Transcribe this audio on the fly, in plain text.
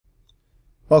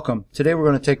Welcome. Today we're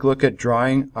going to take a look at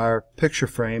drawing our picture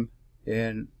frame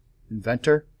in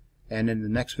Inventor, and in the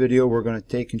next video we're going to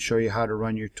take and show you how to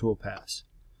run your toolpaths.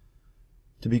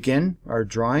 To begin our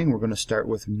drawing, we're going to start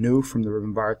with New from the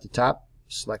ribbon bar at the top,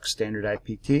 select Standard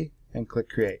IPT, and click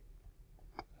Create.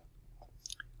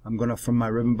 I'm going to, from my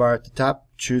ribbon bar at the top,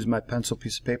 choose my pencil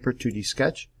piece of paper 2D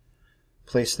sketch,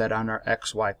 place that on our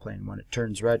XY plane. When it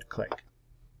turns red, click.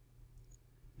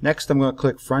 Next, I'm going to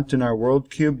click Front in our World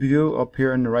Cube view up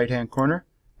here in the right hand corner.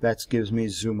 That gives me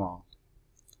Zoom All.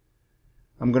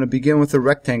 I'm going to begin with the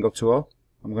Rectangle tool.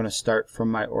 I'm going to start from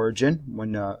my origin.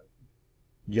 When the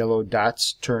yellow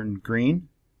dots turn green,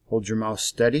 hold your mouse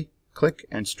steady, click,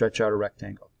 and stretch out a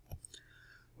rectangle.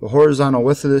 The horizontal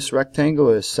width of this rectangle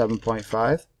is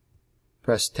 7.5.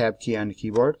 Press Tab key on the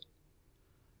keyboard.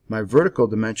 My vertical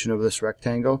dimension of this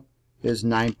rectangle is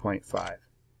 9.5,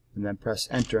 and then press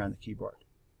Enter on the keyboard.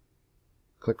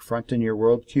 Click Front in your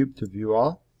World Cube to view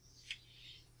all,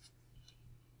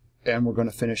 and we're going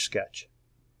to finish sketch.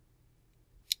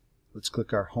 Let's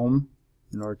click our Home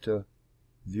in order to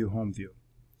view Home View.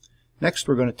 Next,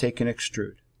 we're going to take and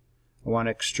extrude. I want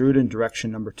to extrude in direction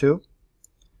number 2,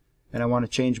 and I want to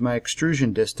change my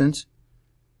extrusion distance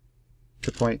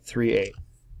to 0.38.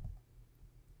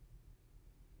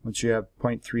 Once you have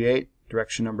 0.38,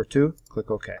 direction number 2,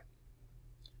 click OK.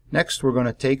 Next, we're going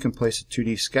to take and place a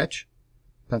 2D sketch,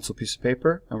 pencil piece of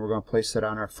paper, and we're going to place that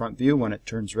on our front view. When it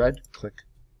turns red, click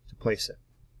to place it.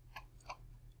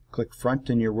 Click Front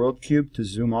in your World Cube to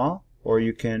zoom all, or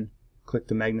you can click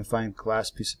the magnifying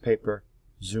glass piece of paper,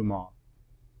 zoom all.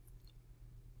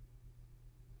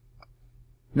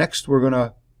 Next, we're going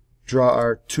to draw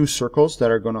our 2 circles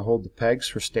that are going to hold the pegs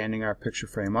for standing our picture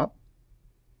frame up.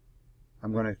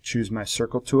 I'm going to choose my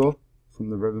Circle tool from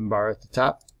the ribbon bar at the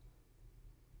top,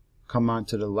 come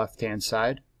onto the left hand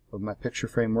side of my picture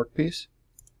frame workpiece,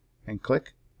 and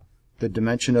click. The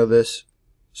dimension of this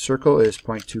circle is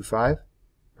 0.25.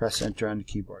 Press Enter on the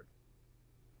keyboard.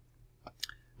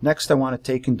 Next, I want to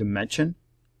take and dimension.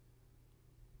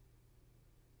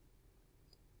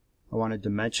 I want to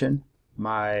dimension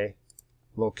my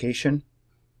location,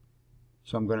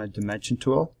 so I'm going to Dimension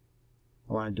tool.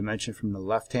 I want to dimension from the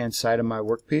left hand side of my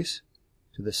workpiece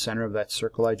to the center of that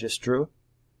circle I just drew.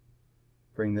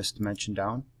 Bring this dimension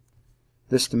down.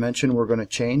 This dimension we're going to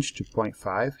change to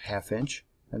 0.5, ½ inch,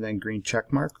 and then green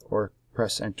check mark, or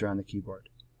press Enter on the keyboard.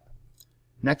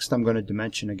 Next, I'm going to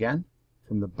dimension again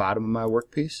from the bottom of my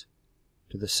workpiece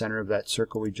to the center of that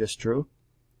circle we just drew.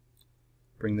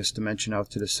 Bring this dimension out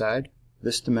to the side.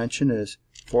 This dimension is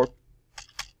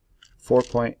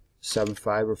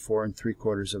 4.75 or 4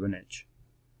 3/4 of an inch.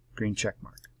 Green check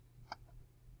mark.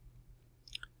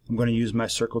 I'm going to use my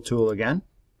Circle tool again.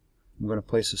 I'm going to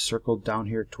place a circle down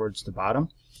here towards the bottom.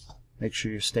 Make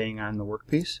sure you're staying on the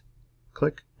workpiece.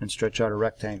 Click and stretch out a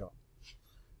rectangle.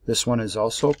 This one is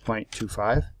also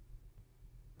 0.25.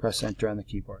 Press Enter on the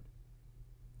keyboard.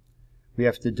 We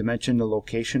have to dimension the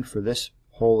location for this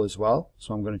hole as well,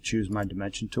 so I'm going to choose my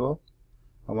Dimension tool.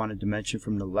 I want to dimension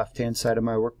from the left hand side of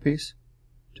my workpiece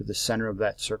to the center of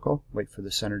that circle. Wait for the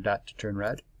center dot to turn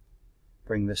red.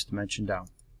 Bring this dimension down.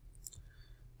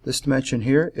 This dimension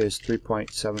here is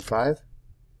 3.75,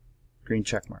 green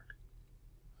check mark.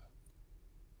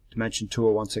 Dimension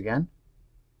tool once again.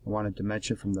 I want to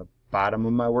dimension from the bottom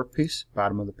of my workpiece,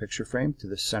 bottom of the picture frame, to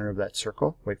the center of that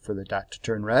circle. Wait for the dot to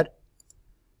turn red.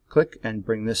 Click and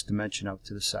bring this dimension out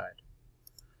to the side.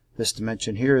 This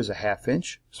dimension here is a ½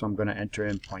 inch, so I'm going to enter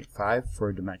in 0.5 for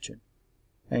a dimension,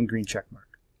 and green check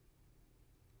mark.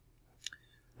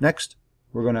 Next,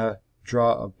 we're going to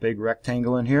draw a big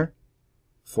rectangle in here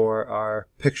for our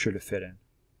picture to fit in.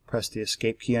 Press the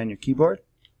Escape key on your keyboard.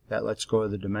 That lets go of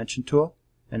the Dimension tool,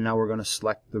 and now we're going to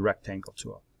select the Rectangle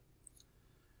tool.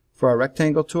 For our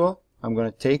Rectangle tool, I'm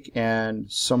going to take and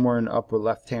somewhere in the upper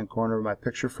left hand corner of my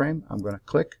picture frame, I'm going to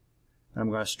click and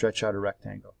I'm going to stretch out a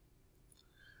rectangle.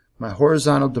 My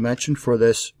horizontal dimension for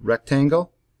this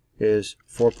rectangle is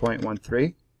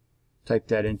 4.13. Type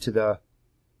that into the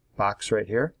box right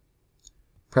here.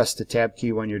 Press the Tab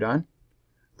key when you're done.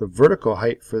 The vertical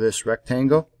height for this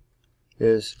rectangle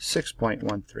is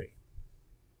 6.13.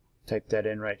 Type that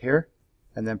in right here,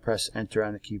 and then press Enter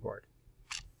on the keyboard.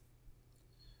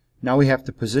 Now we have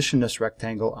to position this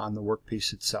rectangle on the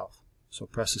workpiece itself. So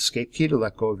press Escape key to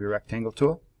let go of your Rectangle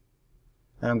tool,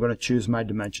 and I'm going to choose my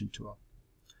Dimension tool.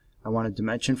 I want to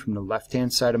dimension from the left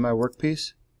hand side of my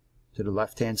workpiece to the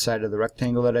left hand side of the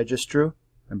rectangle that I just drew,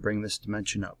 and bring this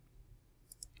dimension up.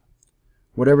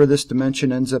 Whatever this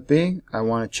dimension ends up being, I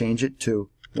want to change it to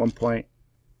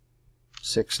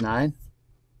 1.69,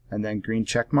 and then green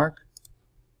check mark.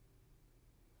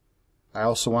 I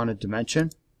also want a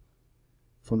dimension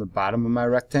from the bottom of my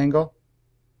rectangle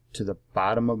to the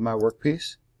bottom of my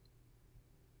workpiece.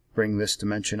 Bring this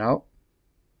dimension out.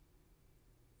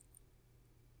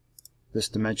 This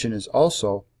dimension is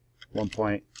also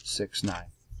 1.69.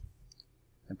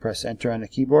 And press enter on the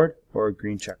keyboard or a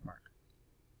green check mark.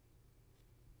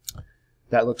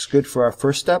 That looks good for our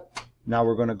first step. Now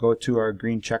we're going to go to our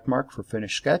green check mark for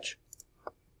finish sketch.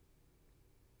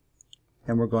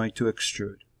 And we're going to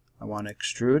extrude. I want to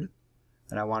extrude,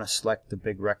 and I want to select the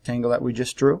big rectangle that we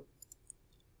just drew.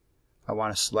 I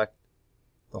want to select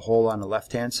the hole on the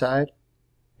left hand side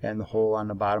and the hole on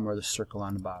the bottom, or the circle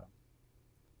on the bottom.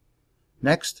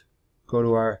 Next, go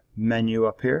to our menu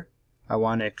up here. I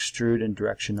want to extrude in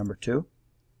direction number 2.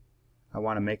 I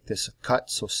want to make this a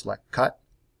cut, so select cut,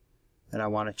 and I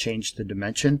want to change the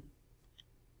dimension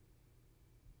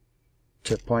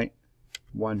to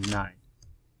 0.19.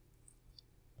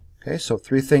 Okay, so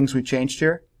 3 things we changed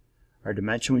here. Our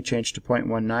dimension we changed to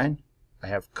 0.19. I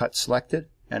have cut selected,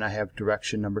 and I have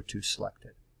direction number 2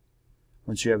 selected.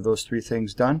 Once you have those 3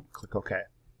 things done, click OK.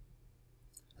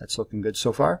 That's looking good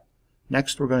so far.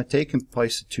 Next, we're going to take and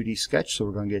place a 2D sketch. So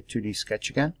we're going to get a 2D sketch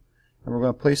again, and we're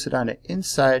going to place it on the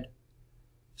inside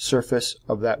surface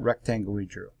of that rectangle we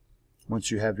drew.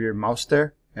 Once you have your mouse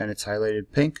there and it's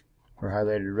highlighted pink or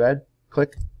highlighted red,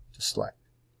 click to select.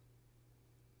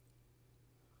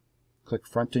 Click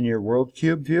front in your world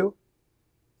cube view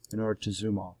in order to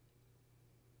zoom all.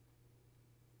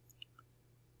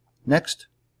 Next,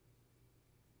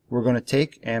 we're going to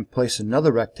take and place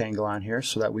another rectangle on here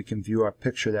so that we can view our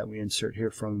picture that we insert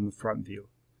here from the front view.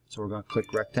 So we're going to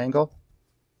click rectangle.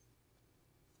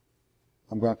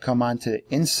 I'm going to come onto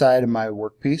the inside of my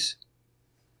workpiece,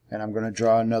 and I'm going to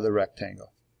draw another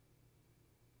rectangle.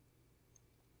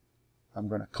 I'm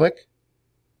going to click,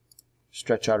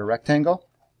 stretch out a rectangle.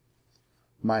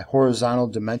 My horizontal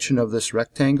dimension of this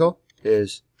rectangle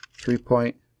is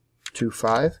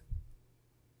 3.25.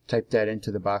 Type that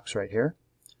into the box right here.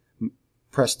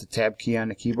 Press the tab key on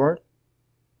the keyboard.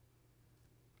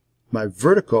 My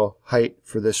vertical height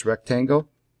for this rectangle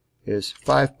is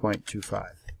 5.25.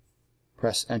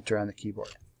 Press enter on the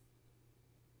keyboard.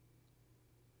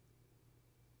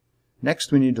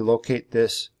 Next, we need to locate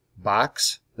this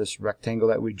box, this rectangle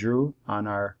that we drew on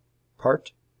our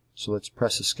part. So let's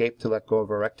press escape to let go of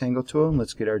our rectangle tool, and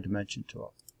let's get our dimension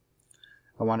tool.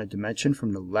 I want a dimension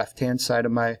from the left hand side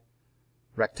of my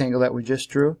rectangle that we just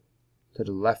drew to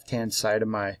the left hand side of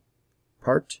my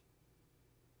part.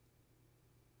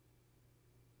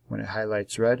 When it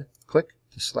highlights red, click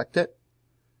to select it.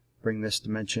 Bring this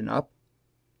dimension up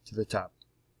to the top.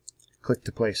 Click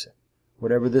to place it.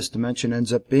 Whatever this dimension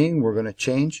ends up being, we're going to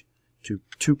change to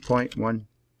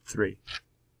 2.13.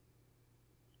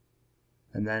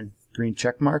 And then green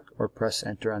check mark or press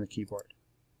enter on the keyboard.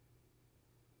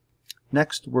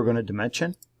 Next, we're going to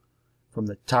dimension from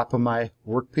the top of my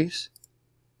workpiece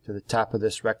to the top of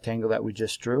this rectangle that we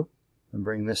just drew, and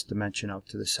bring this dimension out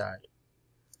to the side.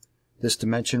 This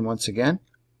dimension, once again,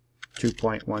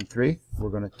 2.13, we're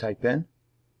going to type in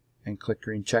and click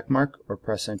green check mark or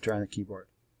press enter on the keyboard.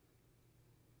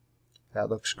 That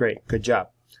looks great. Good job.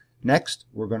 Next,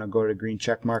 we're going to go to green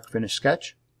check mark finish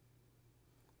sketch.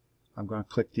 I'm going to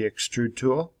click the extrude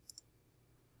tool.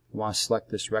 I want to select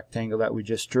this rectangle that we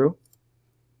just drew.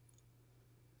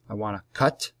 I want to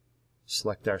cut.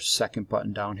 Select our second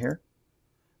button down here.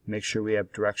 Make sure we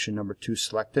have direction number 2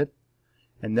 selected.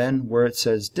 And then where it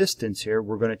says distance here,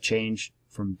 we're going to change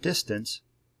from distance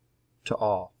to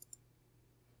all,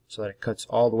 so that it cuts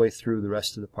all the way through the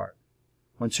rest of the part.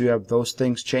 Once you have those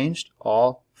things changed,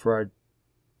 all for our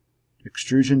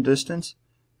extrusion distance,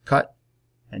 cut,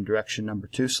 and direction number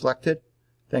 2 selected,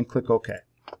 then click OK.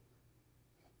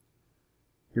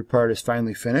 Your part is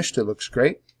finally finished. It looks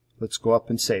great. Let's go up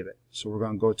and save it. So we're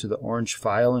going to go to the orange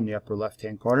file in the upper left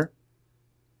hand corner.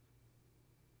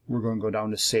 We're going to go down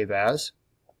to Save As.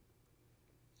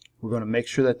 We're going to make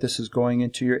sure that this is going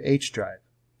into your H drive.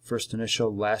 First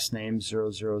initial, last name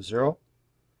 000,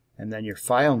 and then your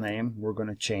file name we're going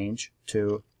to change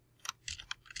to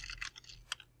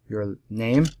your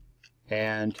name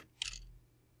and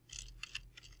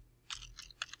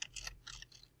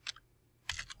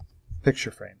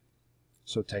picture frame.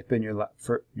 So type in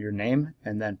your name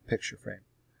and then picture frame.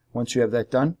 Once you have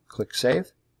that done, click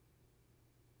Save.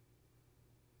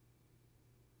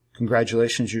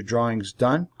 Congratulations, your drawing's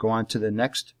done. Go on to the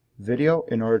next video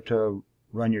in order to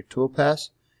run your toolpath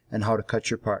and how to cut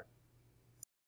your part.